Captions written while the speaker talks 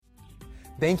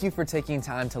Thank you for taking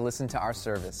time to listen to our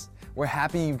service. We're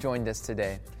happy you've joined us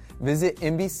today. Visit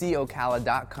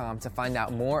NBCOcala.com to find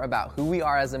out more about who we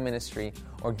are as a ministry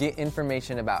or get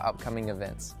information about upcoming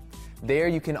events. There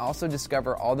you can also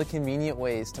discover all the convenient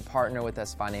ways to partner with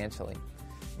us financially.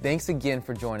 Thanks again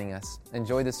for joining us.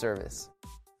 Enjoy the service.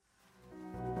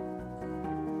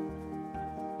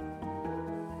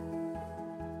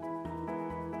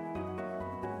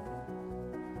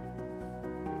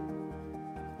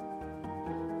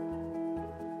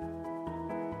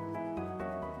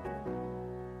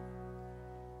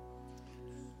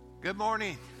 Good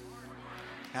morning.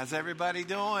 How's everybody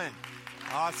doing?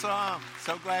 Awesome.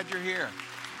 So glad you're here.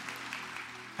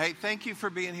 Hey, thank you for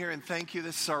being here, and thank you.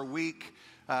 This is our week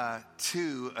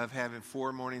 2 of having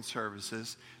 4 morning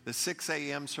services. The 6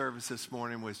 a.m. service this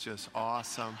morning was just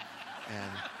awesome.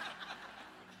 And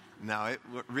no, it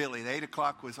really, the 8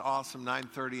 o'clock was awesome,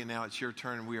 9:30, and now it's your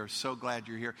turn, and we are so glad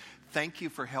you're here. Thank you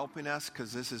for helping us,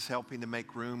 because this is helping to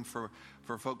make room for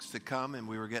folks to come, and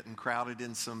we were getting crowded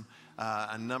in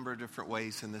a number of different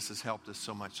ways, and this has helped us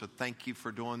so much. So thank you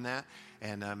for doing that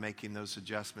and making those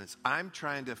adjustments. I'm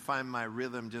trying to find my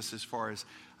rhythm just as far as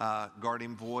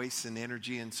guarding voice and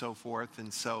energy and so forth,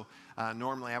 and so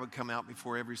normally I would come out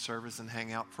before every service and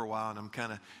hang out for a while, and I'm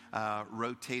kind of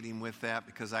rotating with that,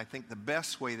 because I think the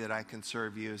best way that I can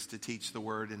serve you is to teach the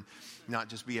word and not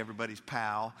just be everybody's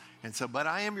pal. And so, but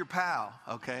I am your pal,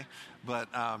 okay? But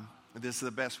this is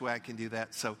the best way I can do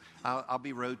that. So I'll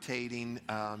be rotating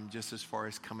just as far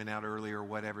as coming out early or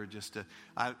whatever.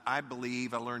 I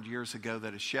believe, I learned years ago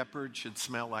that a shepherd should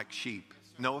smell like sheep.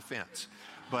 No offense.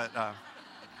 But,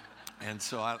 and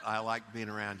so I like being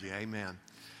around you. Amen.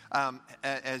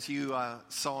 As you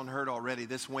saw and heard already,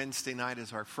 this Wednesday night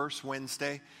is our first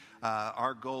Wednesday.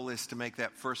 Our goal is to make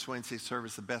that first Wednesday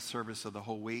service the best service of the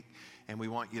whole week, and we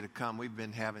want you to come. We've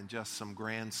been having just some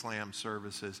grand slam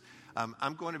services.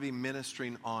 I'm going to be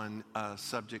ministering on a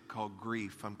subject called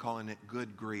grief. I'm calling it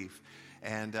good grief.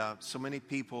 And so many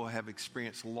people have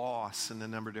experienced loss in a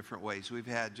number of different ways. We've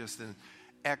had just an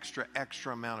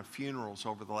extra amount of funerals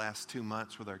over the last 2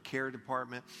 months with our care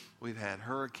department. We've had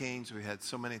hurricanes. We've had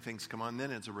so many things come on.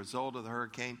 Then as a result of the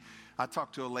hurricane, I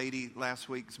talked to a lady last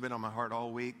week. It's been on my heart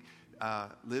all week.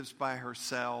 Lives by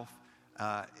herself,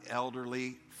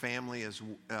 elderly family.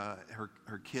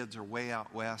 Her kids are way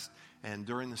out west. And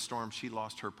during the storm, she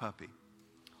lost her puppy.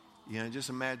 You know, just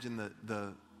imagine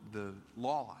the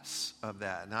loss of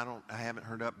that. And I haven't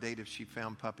heard an update if she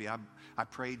found puppy. I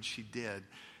prayed she did.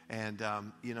 And,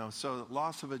 so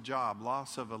loss of a job,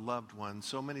 loss of a loved one,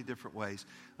 so many different ways.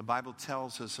 The Bible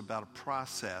tells us about a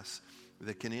process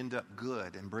that can end up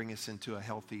good and bring us into a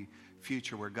healthy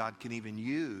future where God can even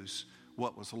use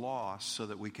what was lost so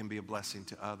that we can be a blessing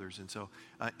to others. And so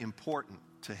important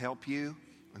to help you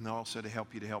and also to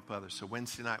help you to help others. So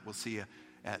Wednesday night we'll see you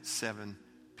at 7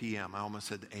 p.m. I almost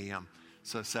said a.m.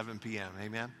 So 7 p.m.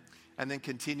 Amen. And then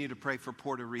continue to pray for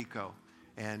Puerto Rico.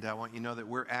 And I want you to know that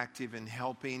we're active in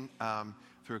helping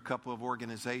through a couple of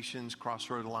organizations,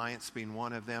 Crossroad Alliance being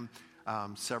one of them.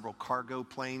 Several cargo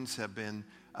planes have been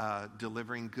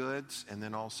delivering goods. And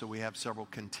then also we have several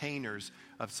containers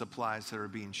of supplies that are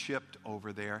being shipped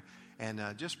over there. And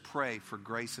just pray for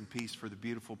grace and peace for the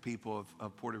beautiful people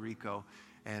of Puerto Rico.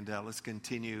 And let's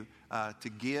continue to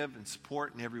give and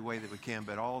support in every way that we can,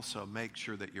 but also make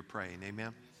sure that you're praying.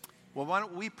 Amen. Well, why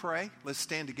don't we pray? Let's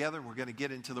stand together. We're going to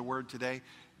get into the Word today.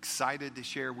 Excited to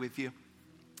share with you.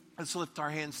 Let's lift our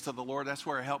hands to the Lord. That's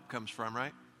where our help comes from,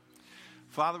 right?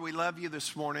 Father, we love you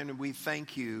this morning, and we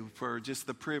thank you for just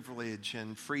the privilege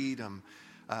and freedom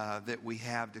that we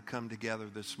have to come together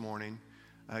this morning.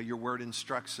 Your Word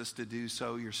instructs us to do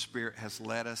so. Your Spirit has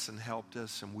led us and helped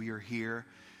us, and we are here.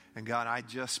 And God, I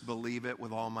just believe it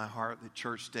with all my heart that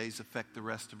church days affect the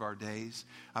rest of our days.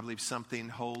 I believe something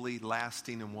holy,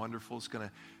 lasting, and wonderful is going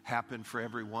to happen for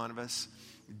every one of us.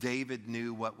 David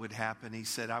knew what would happen. He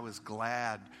said, I was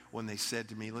glad when they said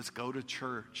to me, let's go to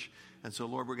church. And so,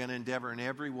 Lord, we're going to endeavor in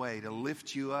every way to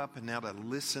lift you up and now to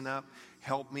listen up.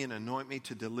 Help me and anoint me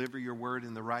to deliver your word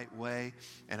in the right way.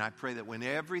 And I pray that when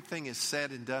everything is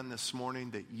said and done this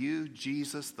morning, that you,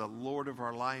 Jesus, the Lord of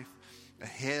our life,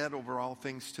 ahead over all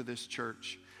things to this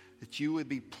church, that you would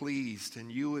be pleased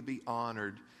and you would be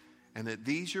honored, and that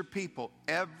these your people,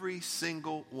 every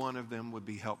single one of them, would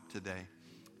be helped today.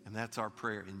 And that's our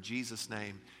prayer in Jesus'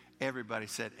 name. Everybody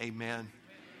said amen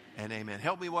and amen.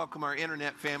 Help me welcome our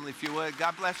internet family, if you would.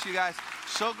 God bless you guys.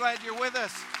 So glad you're with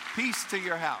us. Peace to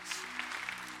your house.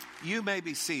 You may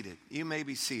be seated. You may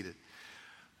be seated.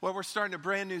 Well, we're starting a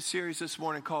brand new series this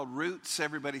morning called Roots.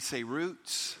 Everybody say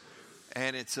Roots.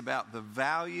 And it's about the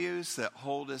values that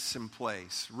hold us in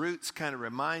place. Roots kind of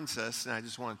reminds us, and I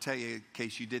just want to tell you in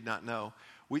case you did not know,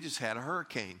 we just had a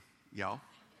hurricane, y'all.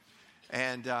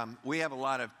 And we have a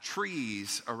lot of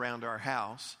trees around our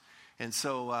house. And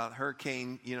so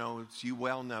hurricane, as you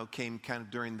well know, came kind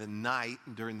of during the night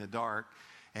and during the dark.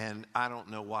 And I don't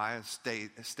know why. I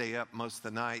stay up most of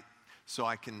the night so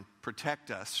I can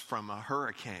protect us from a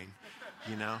hurricane,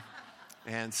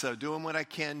 And so doing what I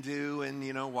can do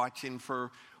and, watching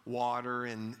for water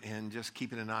and just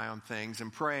keeping an eye on things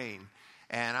and praying.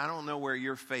 And I don't know where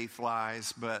your faith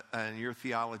lies, and your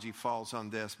theology falls on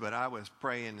this, but I was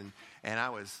praying and I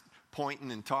was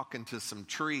pointing and talking to some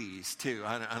trees too.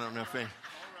 I don't know if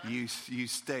you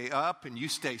stay up and you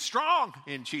stay strong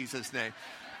in Jesus' name.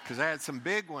 Because I had some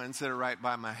big ones that are right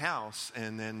by my house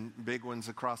and then big ones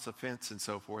across the fence and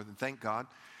so forth. And thank God,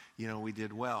 we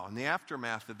did well. In the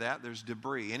aftermath of that, there's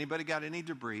debris. Anybody got any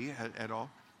debris at all?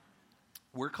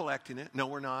 We're collecting it. No,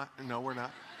 we're not.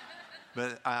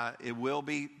 But it will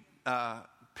be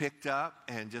picked up,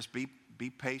 and just be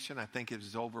patient. I think it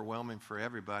is overwhelming for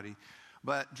everybody.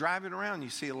 But driving around, you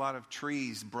see a lot of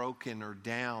trees broken or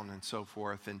down and so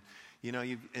forth. And,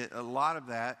 a lot of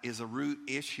that is a root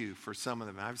issue for some of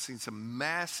them. I've seen some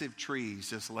massive trees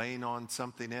just laying on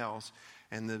something else,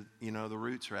 and the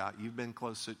roots are out. You've been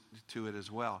close to it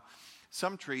as well.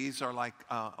 Some trees are like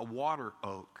a water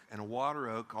oak. And a water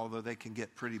oak, although they can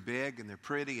get pretty big and they're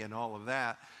pretty and all of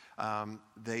that,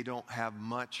 they don't have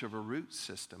much of a root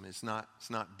system. It's not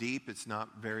deep. It's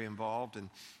not very involved, and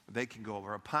they can go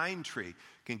over. A pine tree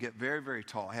can get very, very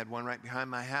tall. I had one right behind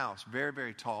my house, very,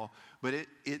 very tall, but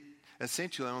it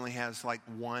essentially only has like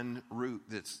one root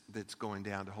that's going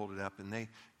down to hold it up, and they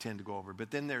tend to go over. But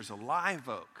then there's a live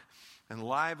oak, and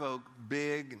live oak,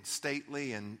 big and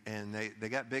stately, and they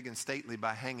got big and stately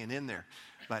by hanging in there,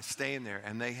 by staying there,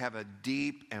 and they have a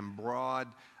deep and broad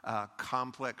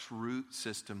complex root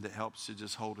system that helps to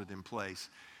just hold it in place.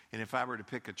 And if I were to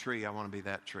pick a tree, I want to be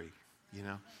that tree.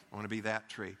 I want to be that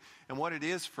tree. And what it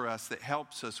is for us that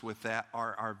helps us with that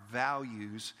are our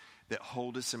values that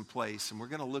hold us in place. And we're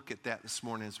going to look at that this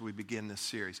morning as we begin this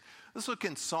series. Let's look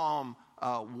in Psalm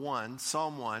 1.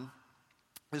 Psalm 1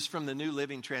 is from the New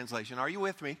Living Translation. Are you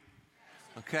with me?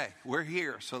 Okay, we're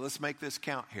here, so let's make this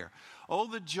count here. Oh,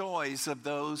 the joys of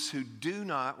those who do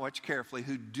not, watch carefully,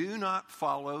 who do not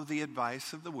follow the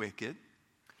advice of the wicked,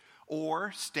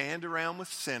 or stand around with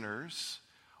sinners,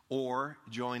 or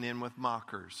join in with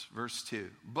mockers. Verse 2.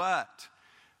 But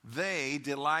they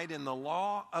delight in the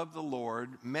law of the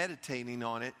Lord, meditating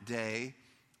on it day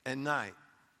and night.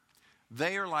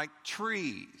 They are like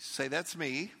trees. Say, that's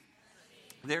me.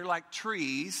 They're like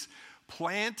trees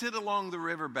planted along the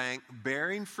riverbank,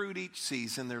 bearing fruit each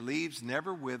season. Their leaves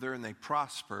never wither, and they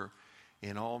prosper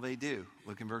in all they do.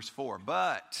 Look in verse 4.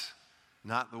 But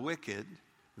not the wicked.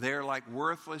 They're like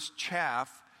worthless chaff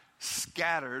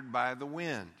scattered by the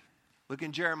wind. Look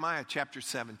in Jeremiah chapter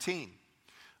 17.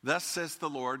 Thus says the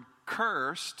Lord,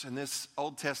 cursed, and this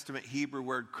Old Testament Hebrew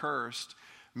word cursed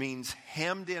means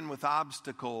hemmed in with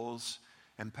obstacles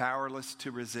and powerless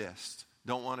to resist.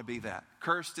 Don't want to be that.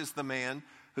 Cursed is the man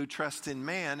who trusts in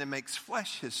man and makes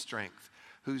flesh his strength,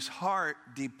 whose heart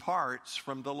departs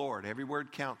from the Lord. Every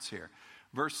word counts here.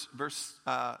 Verse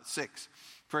 6.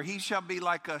 For he shall be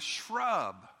like a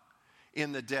shrub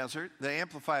in the desert. The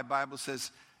Amplified Bible says,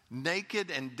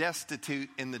 naked and destitute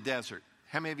in the desert.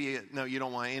 How many of you know you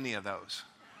don't want any of those?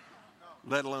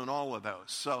 Let alone all of those.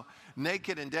 So,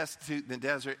 naked and destitute in the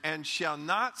desert, and shall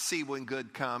not see when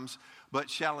good comes, but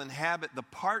shall inhabit the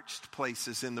parched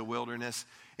places in the wilderness,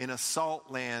 in a salt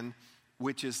land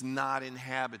which is not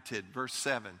inhabited. Verse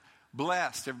 7.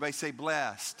 Blessed, everybody say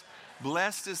blessed.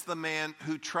 Blessed is the man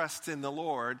who trusts in the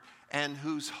Lord, and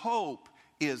whose hope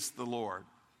is the Lord.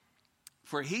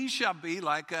 For he shall be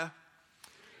like a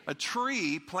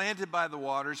tree planted by the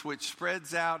waters, which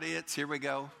spreads out its, here we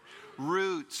go,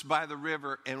 roots by the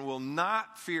river, and will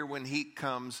not fear when heat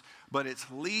comes, but its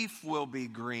leaf will be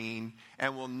green,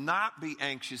 and will not be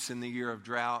anxious in the year of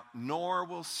drought, nor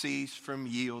will cease from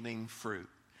yielding fruit.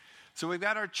 So we've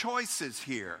got our choices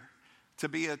here, to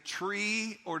be a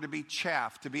tree or to be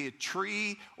chaff, to be a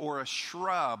tree or a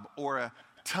shrub or a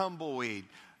tumbleweed.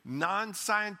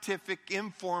 Non-scientific,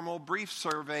 informal, brief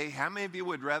survey. How many of you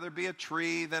would rather be a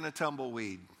tree than a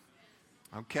tumbleweed?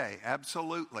 Okay,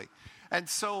 absolutely. And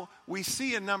so we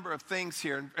see a number of things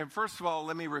here. And first of all,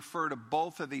 let me refer to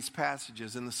both of these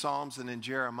passages in the Psalms and in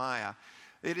Jeremiah.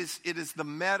 It is the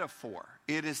metaphor.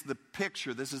 It is the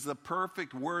picture. This is the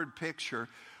perfect word picture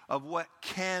of what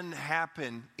can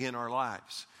happen in our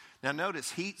lives. Now notice,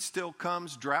 heat still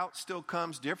comes, drought still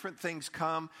comes, different things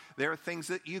come. There are things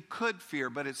that you could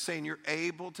fear, but it's saying you're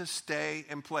able to stay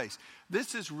in place.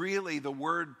 This is really the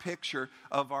word picture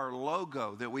of our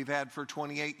logo that we've had for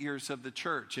 28 years of the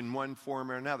church in one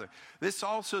form or another. This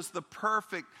also is the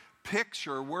perfect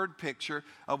picture, word picture,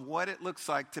 of what it looks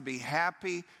like to be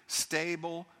happy,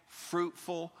 stable,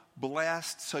 fruitful,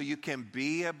 blessed, so you can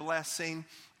be a blessing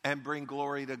and bring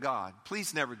glory to God.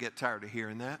 Please never get tired of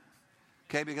hearing that.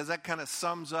 Okay, because that kind of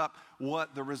sums up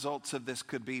what the results of this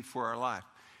could be for our life.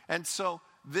 And so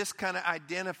this kind of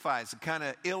identifies, it kind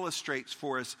of illustrates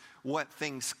for us what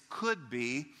things could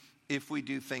be if we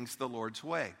do things the Lord's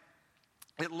way.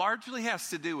 It largely has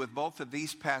to do with both of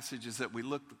these passages that we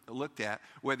looked at,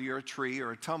 whether you're a tree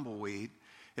or a tumbleweed.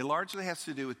 It largely has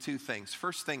to do with two things.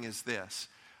 First thing is this,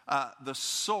 the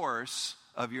source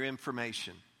of your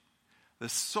information. The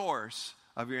source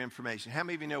of your information. How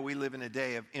many of you know we live in a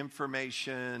day of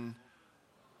information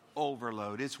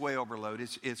overload? It's way overload.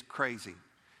 It's crazy.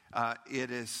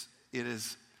 It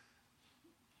is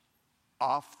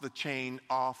off the chain,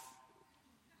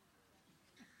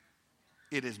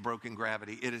 it is broken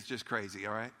gravity. It is just crazy,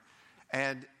 all right?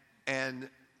 And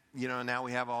you know, now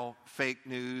we have all fake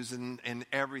news and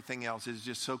everything else is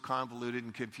just so convoluted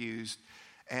and confused.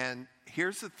 And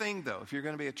here's the thing, though. If you're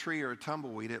going to be a tree or a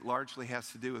tumbleweed, it largely has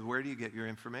to do with where do you get your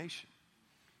information?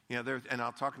 You know, and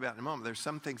I'll talk about it in a moment. There's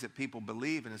some things that people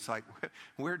believe, and it's like,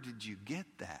 where did you get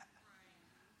that?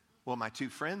 Well, my two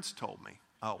friends told me.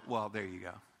 Oh, well, there you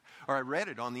go. Or I read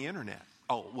it on the internet.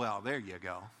 Oh, well, there you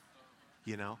go.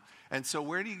 You know? And so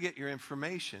where do you get your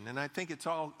information? And I think it's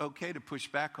all okay to push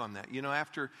back on that. You know,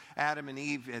 after Adam and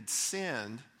Eve had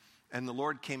sinned, and the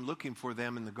Lord came looking for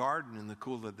them in the garden in the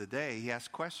cool of the day, he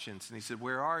asked questions. And he said,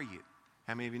 where are you?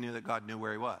 How many of you knew that God knew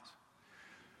where he was?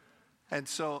 And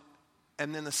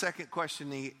then the second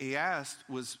question he asked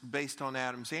was based on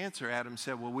Adam's answer. Adam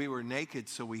said, well, we were naked,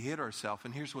 so we hid ourselves.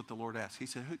 And here's what the Lord asked. He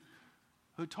said,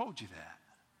 who told you that?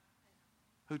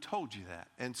 Who told you that?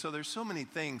 And so there's so many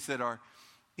things that are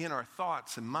in our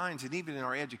thoughts and minds, and even in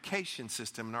our education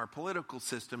system and our political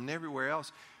system and everywhere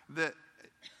else, that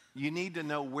you need to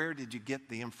know, where did you get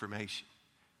the information?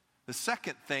 The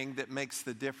second thing that makes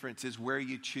the difference is where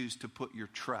you choose to put your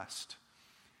trust.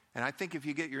 And I think if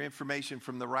you get your information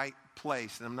from the right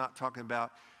place, and I'm not talking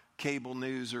about cable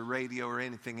news or radio or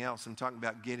anything else, I'm talking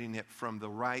about getting it from the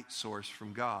right source,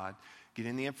 from God,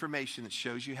 getting the information that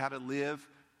shows you how to live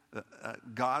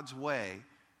God's way,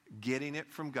 getting it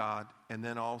from God, and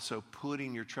then also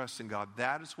putting your trust in God.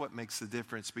 That is what makes the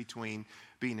difference between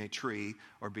being a tree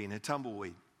or being a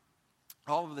tumbleweed.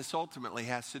 All of this ultimately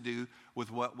has to do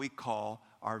with what we call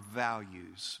our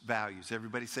values. Values.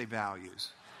 Everybody say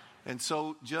values. And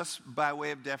so just by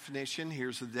way of definition,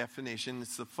 here's the definition.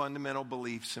 It's the fundamental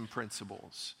beliefs and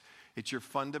principles. It's your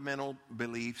fundamental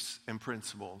beliefs and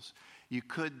principles. You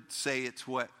could say it's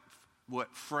what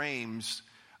frames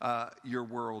your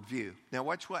worldview. Now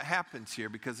watch what happens here,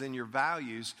 because then your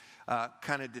values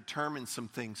kind of determine some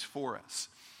things for us.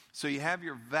 So you have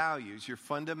your values, your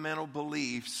fundamental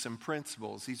beliefs and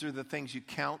principles. These are the things you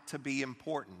count to be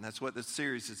important. That's what this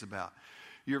series is about.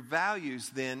 Your values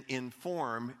then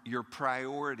inform your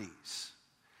priorities.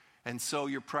 And so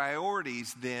your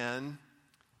priorities then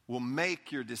will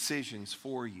make your decisions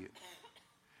for you.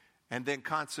 And then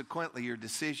consequently, your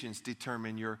decisions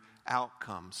determine your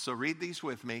outcomes. So read these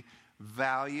with me.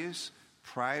 Values,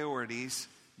 priorities,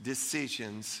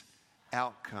 decisions,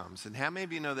 outcomes. And how many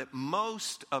of you know that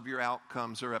most of your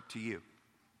outcomes are up to you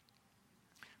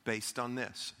based on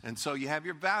this? And so you have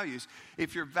your values.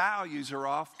 If your values are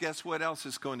off, guess what else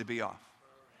is going to be off?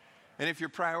 And if your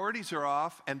priorities are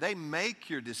off and they make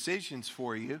your decisions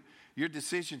for you, your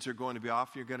decisions are going to be off.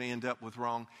 You're going to end up with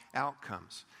wrong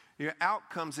outcomes. Your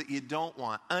outcomes that you don't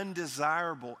want,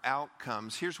 undesirable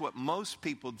outcomes. Here's what most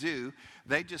people do.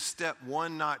 They just step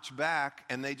one notch back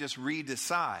and they just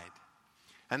redecide.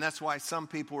 And that's why some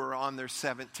people are on their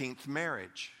 17th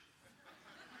marriage.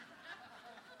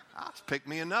 I'll pick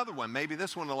me another one. Maybe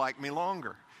this one will like me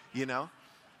longer, you know.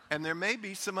 And there may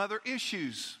be some other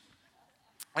issues.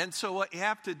 And so what you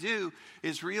have to do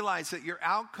is realize that your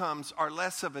outcomes are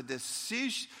less of a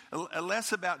decision,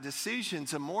 less about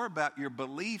decisions and more about your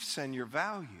beliefs and your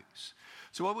values.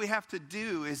 So what we have to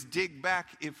do is dig back.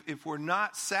 If we're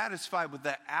not satisfied with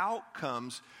the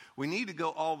outcomes, we need to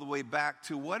go all the way back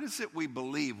to what is it we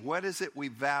believe, what is it we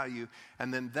value,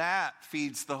 and then that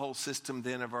feeds the whole system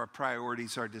then of our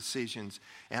priorities, our decisions,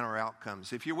 and our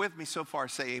outcomes. If you're with me so far,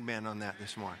 say amen on that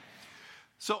this morning.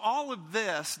 So all of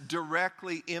this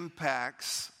directly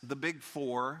impacts the big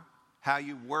four: how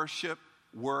you worship,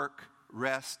 work,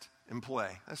 rest, and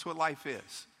play. That's what life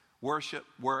is. Worship,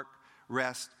 work,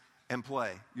 rest, and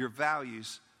play. Your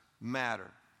values matter.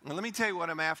 And let me tell you what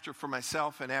I'm after for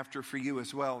myself and after for you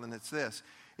as well, and it's this.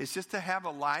 It's just to have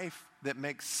a life that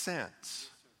makes sense.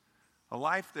 A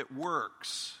life that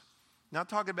works. Not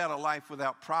talking about a life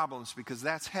without problems, because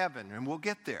that's heaven, and we'll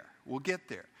get there. We'll get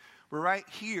there. We're right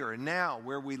here and now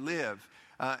where we live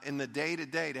in the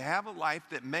day-to-day. To have a life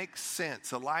that makes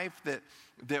sense, a life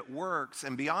that works,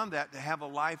 and beyond that, to have a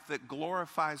life that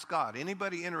glorifies God.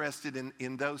 Anybody interested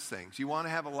in those things? You want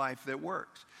to have a life that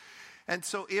works. And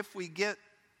so if we get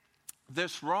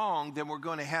this wrong, then we're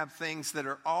going to have things that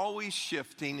are always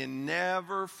shifting and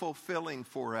never fulfilling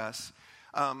for us.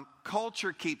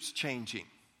 Culture keeps changing.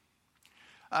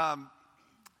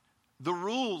 The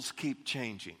rules keep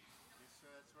changing.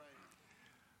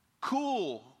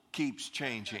 Cool keeps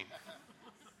changing.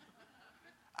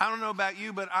 I don't know about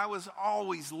you, but I was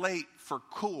always late for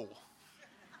cool.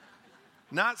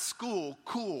 Not school,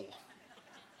 cool.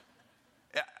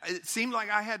 It seemed like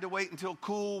I had to wait until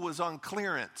cool was on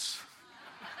clearance.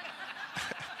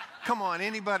 Come on,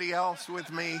 anybody else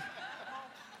with me?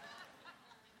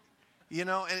 You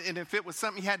know, and if it was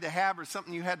something you had to have or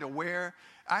something you had to wear,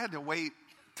 I had to wait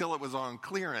till it was on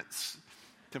clearance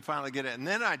to finally get it. And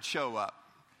then I'd show up.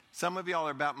 Some of y'all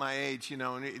are about my age, you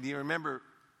know. And do you remember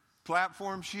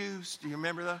platform shoes? Do you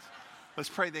remember those? Let's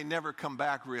pray they never come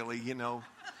back, really, you know.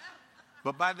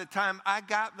 But by the time I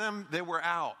got them, they were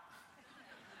out.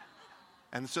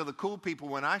 And so the cool people,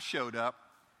 when I showed up,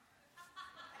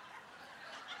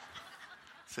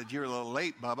 said, "You're a little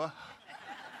late, Bubba."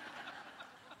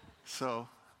 So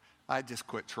I just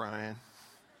quit trying.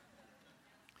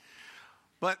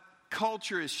 But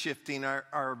culture is shifting.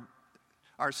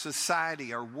 Our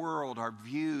society, our world, our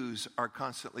views are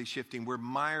constantly shifting. We're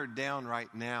mired down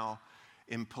right now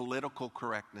in political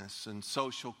correctness and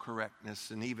social correctness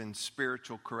and even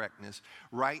spiritual correctness.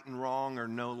 Right and wrong are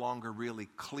no longer really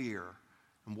clear.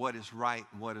 And what is right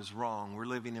and what is wrong. We're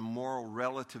living in moral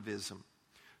relativism.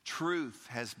 Truth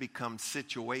has become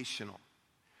situational.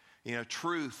 You know,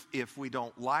 truth, if we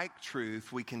don't like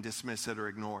truth, we can dismiss it or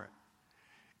ignore it.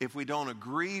 If we don't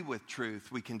agree with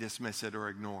truth, we can dismiss it or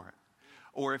ignore it.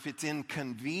 Or if it's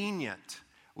inconvenient,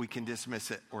 we can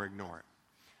dismiss it or ignore it.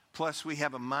 Plus, we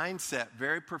have a mindset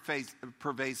very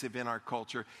pervasive in our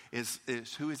culture is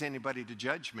who is anybody to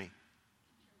judge me?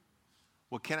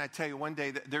 Well, can I tell you one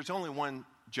day that there's only one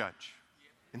judge,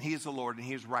 and he is the Lord, and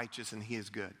he is righteous, and he is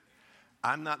good.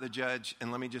 I'm not the judge,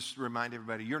 and let me just remind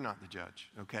everybody, you're not the judge,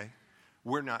 okay?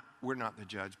 We're not the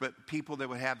judge. But people that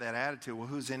would have that attitude, well,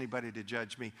 who's anybody to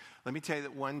judge me? Let me tell you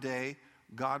that one day,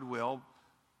 God will,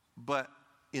 but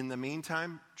in the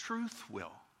meantime, truth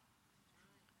will.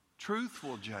 Truth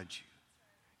will judge you.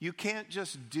 You can't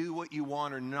just do what you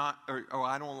want or not, or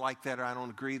I don't like that or I don't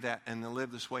agree that, and then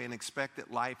live this way and expect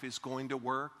that life is going to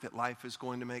work, that life is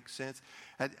going to make sense.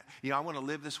 I want to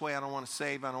live this way. I don't want to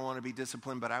save. I don't want to be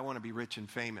disciplined, but I want to be rich and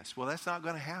famous. Well, that's not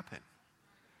going to happen.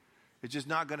 It's just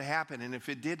not going to happen. And if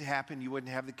it did happen, you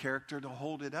wouldn't have the character to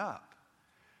hold it up.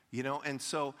 You know, and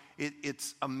so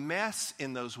it's a mess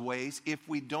in those ways if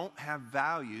we don't have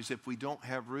values, if we don't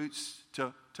have roots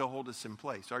to hold us in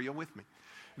place. Are you with me?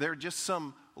 There are just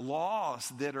some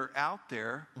laws that are out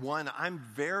there. One I'm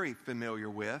very familiar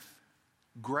with,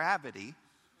 gravity.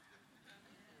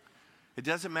 It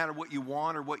doesn't matter what you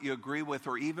want or what you agree with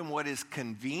or even what is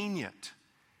convenient.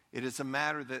 It is a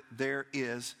matter that there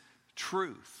is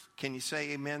truth. Can you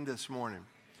say amen this morning?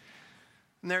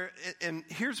 And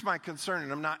here's my concern,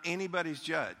 and I'm not anybody's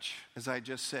judge, as I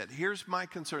just said. Here's my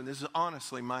concern. This is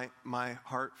honestly my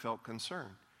heartfelt concern,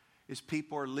 is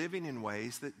people are living in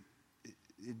ways that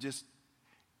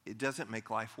it doesn't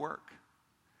make life work.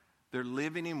 They're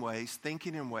living in ways,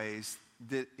 thinking in ways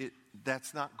that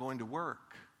that's not going to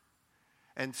work.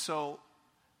 And so,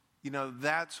 you know,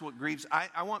 that's what grieves.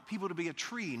 I want people to be a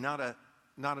tree, not a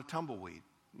tumbleweed,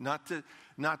 not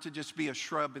to just be a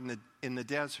shrub in the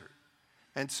desert.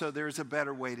 And so there's a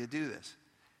better way to do this.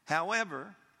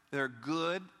 However, there are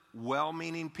good,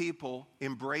 well-meaning people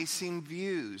embracing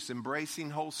views, embracing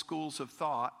whole schools of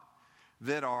thought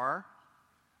that are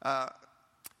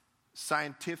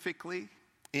scientifically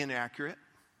inaccurate,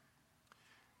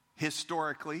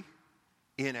 historically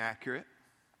inaccurate,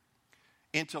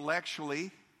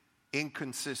 intellectually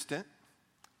inconsistent,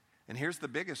 and here's the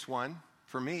biggest one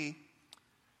for me,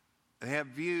 they have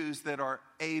views that are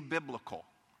abiblical.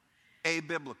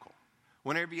 Abiblical.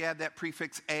 Whenever you add that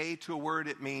prefix a to a word,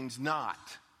 it means not.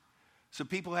 So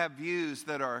people have views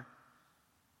that are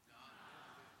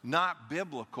not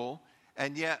biblical,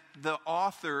 and yet the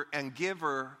author and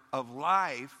giver of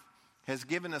life has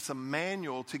given us a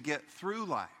manual to get through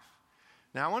life.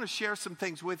 Now, I want to share some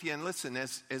things with you. And listen,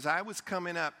 as I was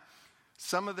coming up,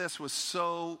 some of this was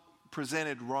so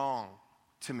presented wrong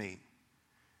to me.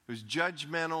 It was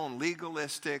judgmental and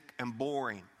legalistic and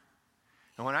boring.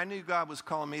 And when I knew God was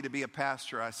calling me to be a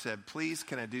pastor, I said, please,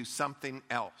 can I do something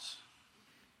else?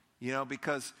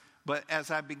 But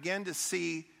as I began to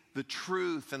see the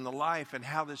truth and the life and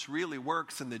how this really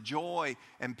works and the joy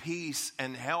and peace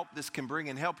and help this can bring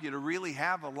and help you to really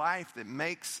have a life that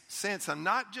makes sense. And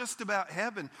not just about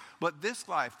heaven, but this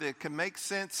life that can make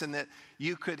sense and that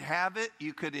you could have it,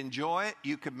 you could enjoy it,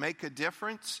 you could make a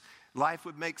difference. Life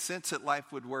would make sense, that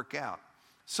life would work out.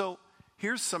 So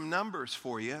here's some numbers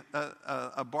for you.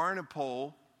 A Barna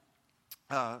poll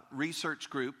research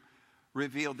group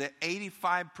revealed that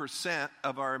 85%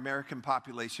 of our American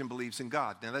population believes in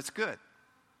God. Now, that's good.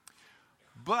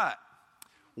 But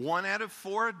 1 out of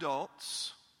 4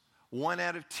 adults, 1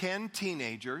 out of 10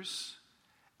 teenagers,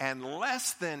 and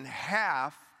less than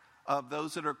half of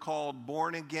those that are called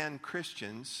born-again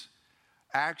Christians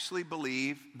actually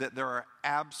believe that there are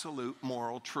absolute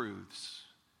moral truths.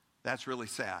 That's really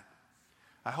sad.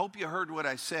 I hope you heard what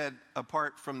I said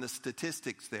apart from the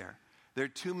statistics there. There are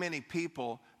too many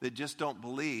people that just don't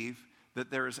believe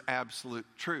that there is absolute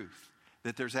truth,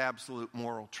 that there's absolute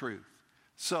moral truth.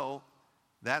 So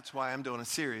that's why I'm doing a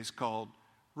series called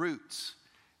Roots.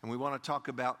 And we want to talk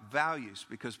about values,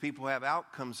 because people have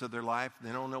outcomes of their life.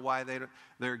 They don't know why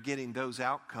they're getting those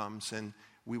outcomes, and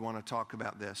we want to talk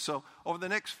about this. So over the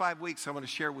next 5 weeks, I want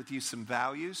to share with you some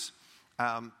values.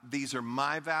 These are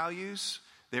my values.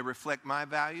 They reflect my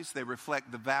values. They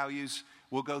reflect the values.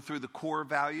 We'll go through the core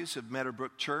values of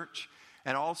Meadowbrook Church.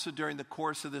 And also during the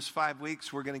course of this 5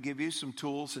 weeks, we're going to give you some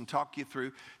tools and talk you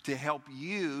through to help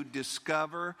you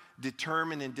discover,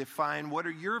 determine, and define what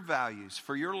are your values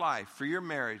for your life, for your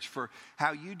marriage, for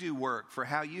how you do work, for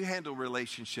how you handle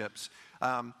relationships.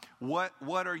 What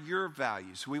are your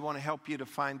values? We want to help you to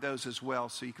find those as well,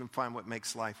 so you can find what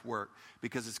makes life work,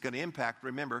 because it's going to impact,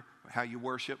 remember, how you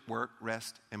worship, work,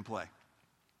 rest, and play.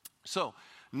 So,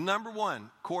 number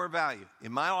one core value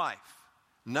in my life,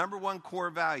 number one core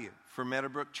value for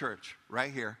Meadowbrook Church,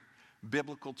 right here,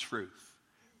 biblical truth.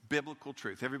 Biblical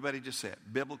truth. Everybody just say it,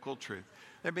 biblical truth.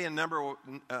 There'd be a number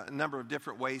of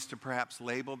different ways to perhaps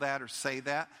label that or say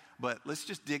that, but let's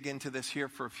just dig into this here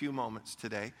for a few moments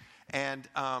today. And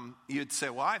you'd say,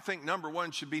 well, I think number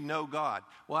one should be know God.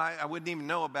 Well, I wouldn't even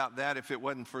know about that if it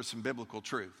wasn't for some biblical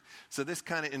truth. So this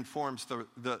kind of informs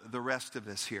the rest of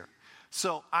this here.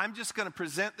 So I'm just going to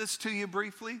present this to you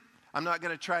briefly. I'm not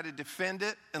going to try to defend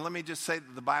it. And let me just say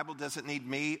that the Bible doesn't need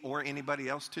me or anybody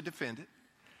else to defend it.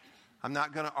 I'm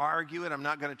not going to argue it. I'm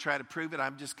not going to try to prove it.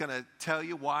 I'm just going to tell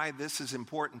you why this is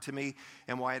important to me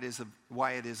and why it is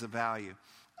a value.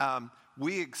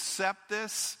 We accept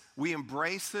this, we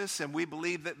embrace this, and we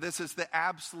believe that this is the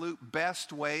absolute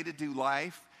best way to do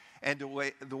life and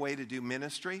the way to do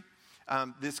ministry.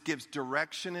 This gives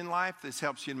direction in life. This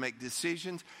helps you to make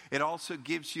decisions. It also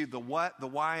gives you the what, the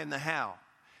why, and the how.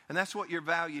 And that's what your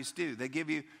values do. They give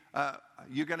you,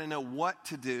 you're going to know what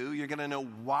to do. You're going to know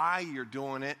why you're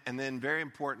doing it. And then very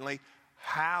importantly,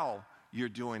 how you're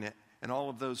doing it. And all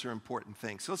of those are important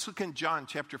things. So let's look in John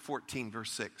chapter 14,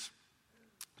 verse 6.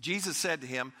 Jesus said to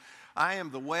him, I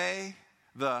am the way,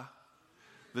 the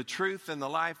truth, and the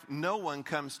life. No one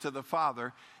comes to the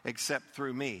Father except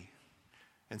through me.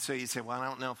 And so you say, well, I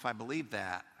don't know if I believe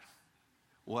that.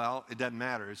 Well, it doesn't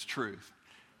matter. It's truth.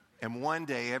 And one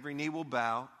day every knee will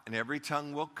bow and every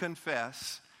tongue will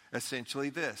confess essentially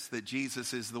this, that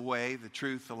Jesus is the way, the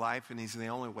truth, the life, and he's the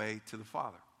only way to the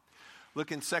Father.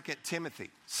 Look in 2 Timothy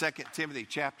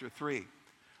chapter 3.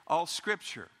 All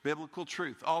scripture, biblical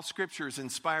truth, all scripture is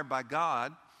inspired by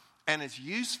God and is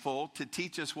useful to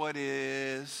teach us what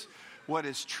is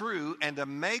true and to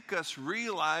make us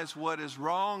realize what is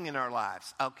wrong in our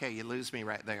lives. Okay, you lose me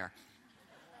right there.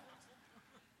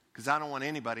 Because I don't want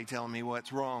anybody telling me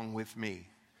what's wrong with me.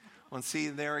 Well, see,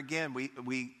 there again,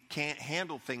 we can't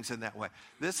handle things in that way.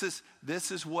 This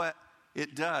is what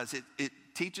it does. It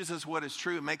teaches us what is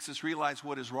true. It makes us realize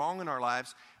what is wrong in our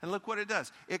lives. And look what it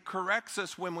does. It corrects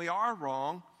us when we are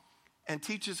wrong and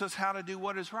teaches us how to do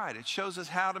what is right. It shows us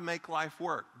how to make life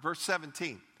work. Verse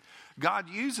 17. God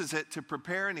uses it to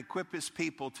prepare and equip his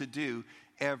people to do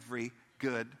every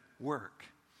good work.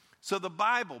 So the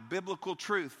Bible, biblical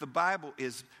truth, the Bible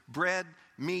is bread,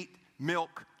 meat,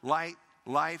 milk, light,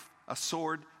 life, a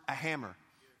sword, a hammer.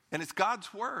 And it's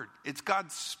God's word. It's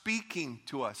God speaking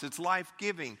to us. It's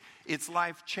life-giving. It's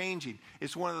life-changing.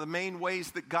 It's one of the main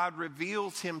ways that God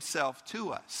reveals himself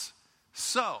to us.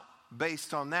 So,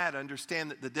 based on that,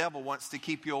 understand that the devil wants to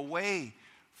keep you away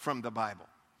from the Bible.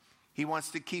 He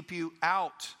wants to keep you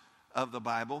out of the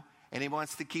Bible, and he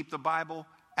wants to keep the Bible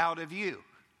out of you.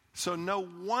 So no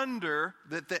wonder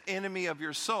that the enemy of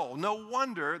your soul,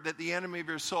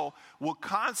 will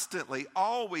constantly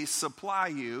always supply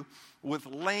you with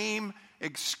lame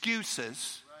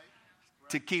excuses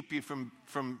to keep you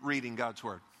from reading God's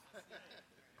word.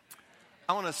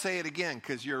 I want to say it again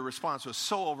because your response was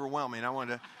so overwhelming. I want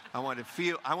to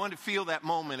feel that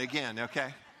moment again,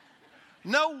 okay?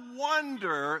 No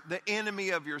wonder the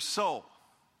enemy of your soul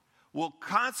will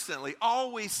constantly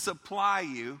always supply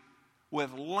you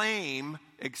with lame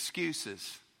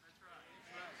excuses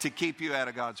to keep you out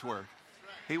of God's word.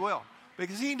 He will,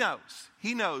 because he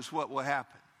knows what will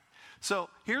happen. So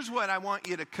here's what I want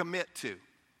you to commit to,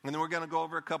 and then we're going to go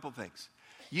over a couple things.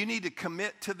 You need to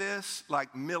commit to this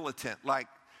like militant, like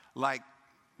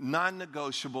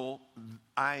non-negotiable.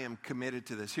 I am committed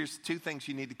to this. Here's two things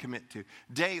you need to commit to.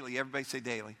 Daily, everybody say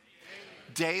daily.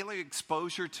 Daily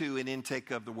exposure to and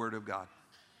intake of the Word of God.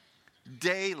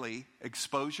 Daily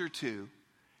exposure to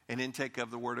and intake of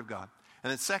the Word of God.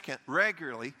 And then second,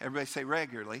 regularly, everybody say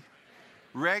regularly.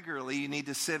 Regularly, you need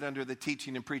to sit under the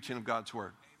teaching and preaching of God's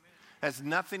Word. It has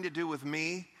nothing to do with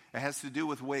me. It has to do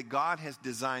with the way God has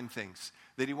designed things.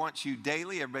 That he wants you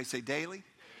daily, everybody say daily.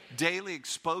 Daily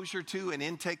exposure to and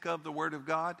intake of the Word of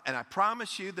God. And I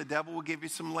promise you, the devil will give you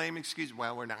some lame excuses.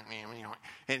 Well, we're not,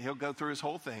 and he'll go through his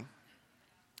whole thing.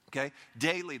 Okay?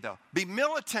 Daily, though. Be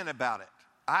militant about it.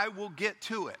 I will get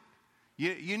to it.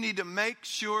 You need to make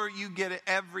sure you get it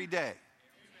every day.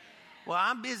 Well,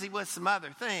 I'm busy with some other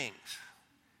things.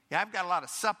 Yeah, I've got a lot of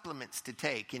supplements to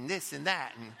take and this and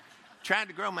that and trying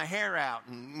to grow my hair out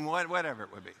and whatever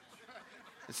it would be.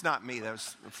 It's not me. That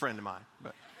was a friend of mine.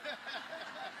 But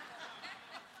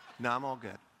no, I'm all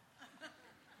good.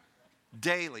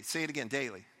 Daily. Say it again.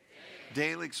 Daily.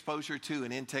 Daily exposure to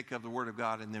and intake of the Word of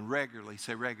God. And then regularly.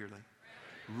 Say regularly.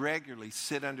 Regularly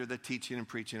sit under the teaching and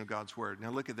preaching of God's Word. Now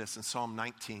look at this in Psalm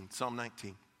 19. Psalm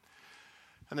 19.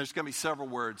 And there's going to be several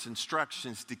words: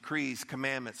 instructions, decrees,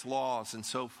 commandments, laws, and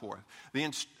so forth.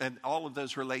 And all of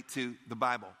those relate to the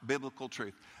Bible, biblical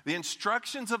truth. The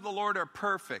instructions of the Lord are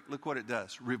perfect. Look what it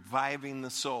does: reviving the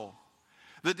soul.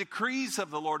 The decrees of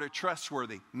the Lord are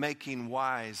trustworthy, making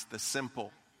wise the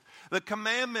simple. The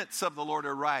commandments of the Lord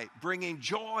are right, bringing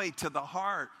joy to the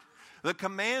heart. The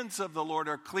commands of the Lord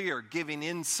are clear, giving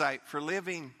insight for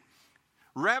living.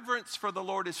 Reverence for the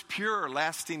Lord is pure,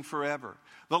 lasting forever.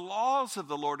 The laws of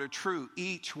the Lord are true.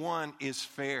 Each one is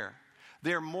fair.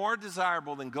 They're more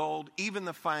desirable than gold, even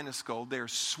the finest gold. They're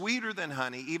sweeter than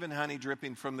honey, even honey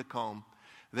dripping from the comb.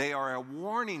 They are a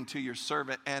warning to your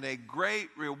servant and a great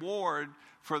reward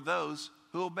for those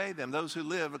who obey them, those who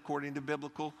live according to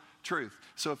biblical truth.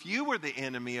 So if you were the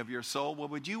enemy of your soul, what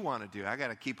would you want to do? I got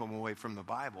to keep them away from the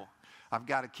Bible. I've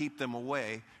got to keep them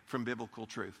away from biblical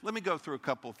truth. Let me go through a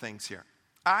couple of things here.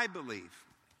 I believe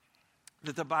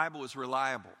that the Bible is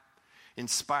reliable,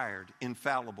 inspired,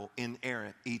 infallible,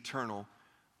 inerrant, eternal,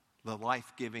 the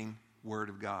life-giving Word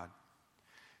of God.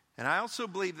 And I also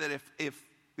believe that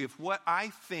if what I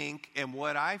think and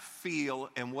what I feel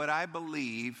and what I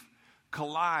believe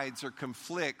collides or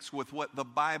conflicts with what the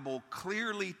Bible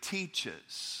clearly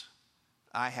teaches,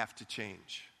 I have to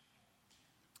change.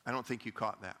 I don't think you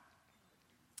caught that.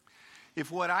 If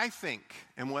what I think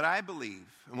and what I believe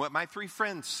and what my three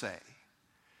friends say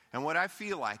and what I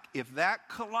feel like, if that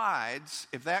collides,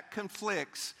 if that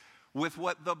conflicts with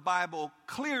what the Bible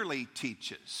clearly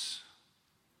teaches,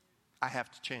 I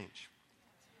have to change.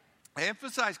 I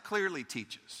emphasize clearly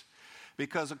teaches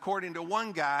because according to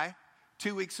one guy,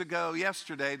 2 weeks ago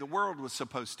yesterday, the world was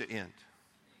supposed to end.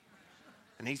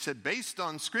 And he said, based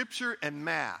on Scripture and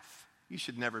math, you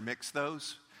should never mix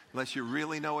those unless you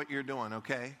really know what you're doing,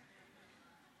 okay?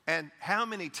 And how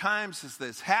many times has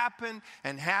this happened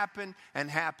and happened and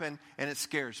happened, and it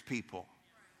scares people?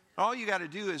 All you got to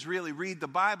do is really read the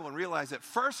Bible and realize that,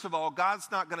 first of all, God's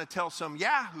not going to tell some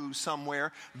yahoo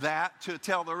somewhere that to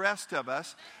tell the rest of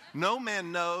us. No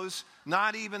man knows,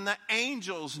 not even the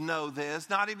angels know this,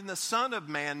 not even the Son of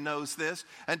Man knows this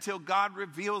until God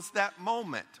reveals that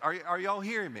moment. Are y'all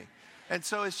hearing me? And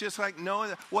so it's just like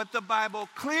knowing what the Bible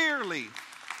clearly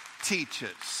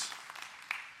teaches.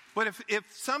 But if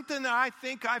something that I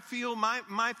think, I feel,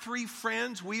 my three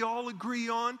friends, we all agree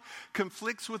on,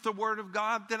 conflicts with the Word of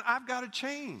God, then I've got to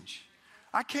change.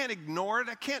 I can't ignore it.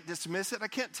 I can't dismiss it. I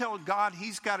can't tell God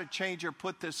He's got to change or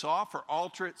put this off or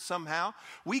alter it somehow.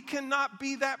 We cannot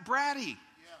be that bratty.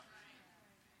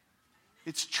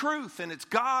 It's truth and it's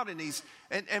God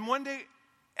and one day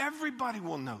everybody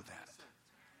will know that.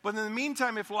 But in the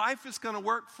meantime, if life is going to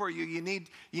work for you, you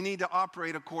need to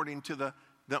operate according to the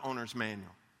owner's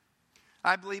manual.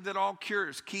 I believe that all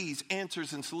cures, keys,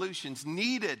 answers, and solutions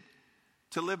needed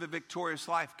to live a victorious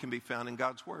life can be found in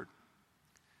God's Word.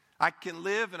 I can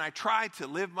live, and I try to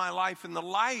live my life in the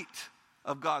light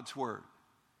of God's Word.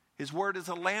 His Word is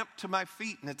a lamp to my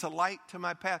feet, and it's a light to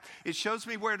my path. It shows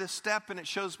me where to step, and it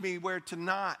shows me where to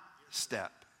not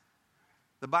step.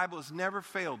 The Bible has never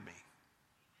failed me.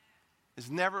 It's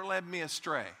never led me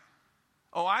astray.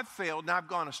 Oh, I've failed and I've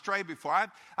gone astray before.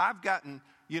 I've gotten,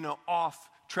 off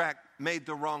track, made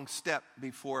the wrong step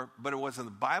before, but it wasn't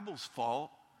the Bible's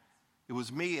fault. It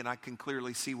was me, and I can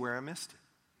clearly see where I missed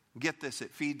it. Get this,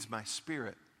 it feeds my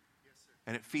spirit,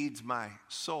 and it feeds my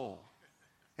soul,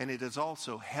 and it is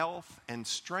also health and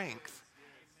strength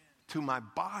to my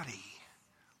body.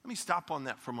 Let me stop on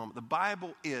that for a moment. The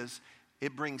Bible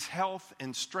it brings health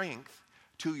and strength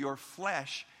to your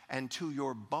flesh and to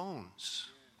your bones.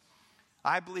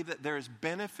 I believe that there is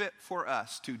benefit for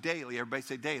us to daily, everybody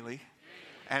say daily,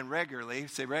 and regularly,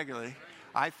 say regularly.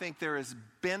 I think there is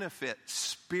benefit,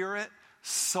 spirit,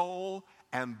 soul,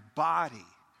 and body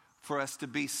for us to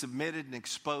be submitted and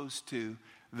exposed to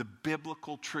the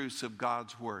biblical truths of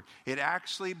God's Word. It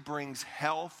actually brings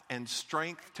health and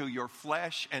strength to your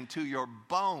flesh and to your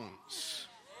bones.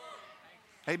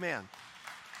 Amen.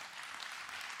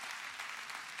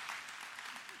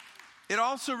 It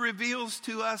also reveals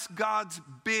to us God's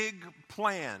big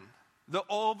plan, the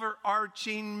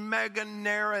overarching mega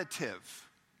narrative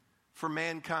for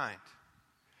mankind.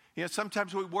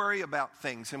 Sometimes we worry about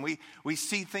things, and we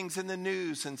see things in the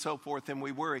news and so forth, and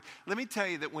we worry. Let me tell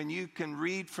you that when you can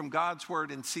read from God's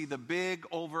Word and see the big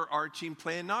overarching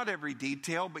plan, not every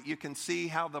detail, but you can see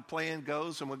how the plan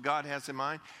goes and what God has in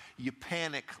mind, you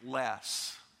panic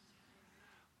less.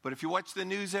 But if you watch the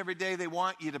news every day, they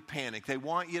want you to panic. They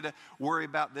want you to worry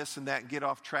about this and that and get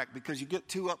off track because you get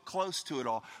too up close to it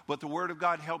all. But the Word of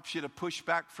God helps you to push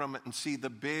back from it and see the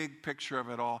big picture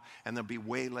of it all, and there'll be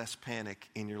way less panic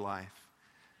in your life.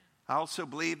 I also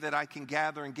believe that I can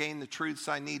gather and gain the truths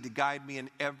I need to guide me in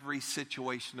every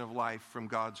situation of life from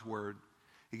God's Word.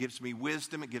 It gives me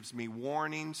wisdom, it gives me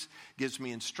warnings, it gives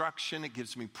me instruction, it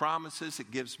gives me promises, it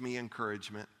gives me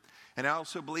encouragement. And I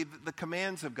also believe that the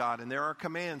commands of God, and there are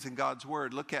commands in God's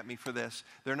Word, look at me for this,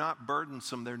 they're not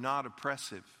burdensome, they're not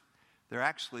oppressive. They're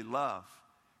actually love.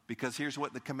 Because here's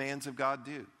what the commands of God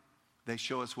do. They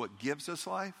show us what gives us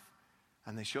life,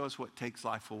 and they show us what takes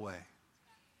life away.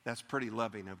 That's pretty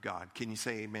loving of God. Can you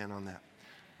say amen on that?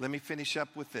 Let me finish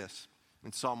up with this.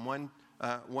 In Psalm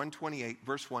 128,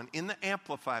 verse 1, in the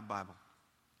Amplified Bible,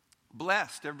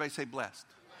 blessed, everybody say blessed.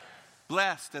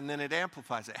 Blessed, and then it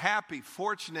amplifies it. Happy,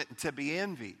 fortunate, and to be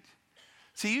envied.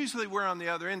 See, usually we're on the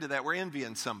other end of that. We're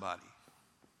envying somebody.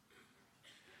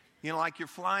 Like you're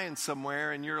flying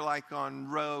somewhere and you're like on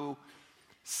row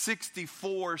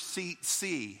 64, seat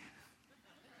C.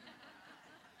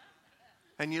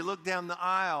 And you look down the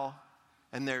aisle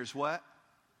and there's what?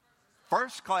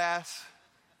 First class.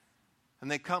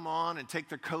 And they come on and take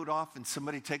their coat off, and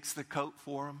somebody takes the coat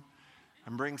for them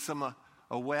and brings them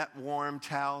a wet, warm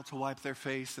towel to wipe their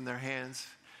face and their hands,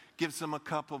 gives them a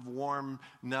cup of warm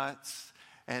nuts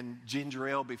and ginger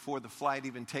ale before the flight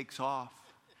even takes off.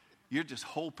 You're just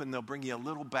hoping they'll bring you a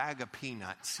little bag of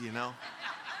peanuts,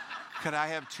 Could I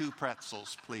have 2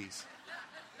 pretzels, please?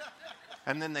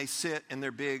 And then they sit in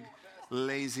their big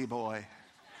lazy boy,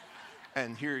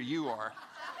 and here you are,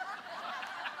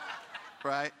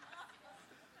 right?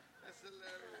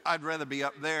 I'd rather be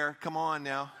up there. Come on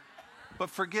now. But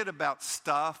forget about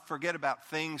stuff, forget about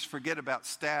things, forget about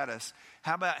status.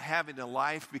 How about having a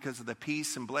life because of the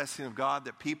peace and blessing of God,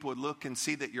 that people would look and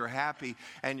see that you're happy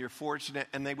and you're fortunate,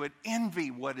 and they would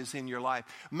envy what is in your life.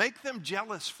 Make them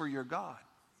jealous for your God.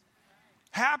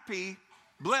 Happy,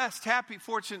 blessed, happy,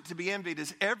 fortunate to be envied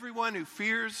is everyone who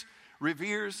fears,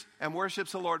 reveres, and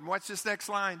worships the Lord. And watch this next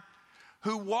line.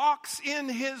 Who walks in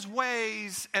His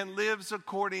ways and lives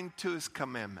according to His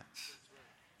commandments.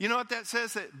 You know what that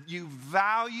says? That you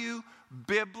value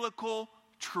biblical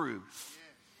truth.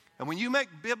 And when you make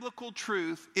biblical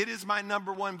truth, it is my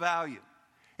number one value.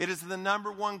 It is the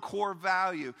number one core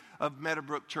value of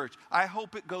Meadowbrook Church. I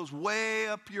hope it goes way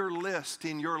up your list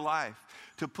in your life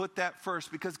to put that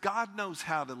first, because God knows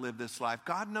how to live this life.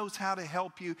 God knows how to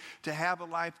help you to have a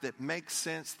life that makes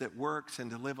sense, that works, and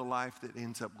to live a life that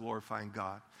ends up glorifying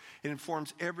God. It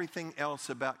informs everything else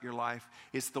about your life.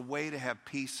 It's the way to have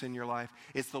peace in your life.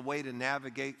 It's the way to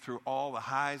navigate through all the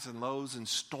highs and lows and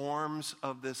storms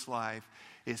of this life,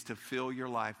 is to fill your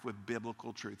life with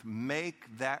biblical truth.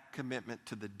 Make that commitment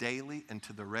to the daily and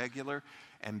to the regular,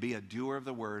 and be a doer of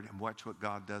the word, and watch what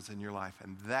God does in your life.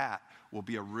 And that will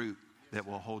be a root that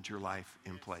will hold your life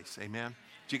in place. Amen?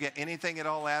 Did you get anything at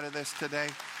all out of this today?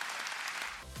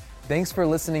 Thanks for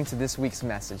listening to this week's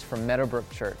message from Meadowbrook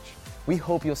Church. We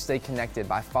hope you'll stay connected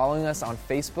by following us on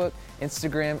Facebook,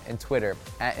 Instagram, and Twitter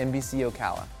at NBC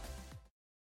Ocala.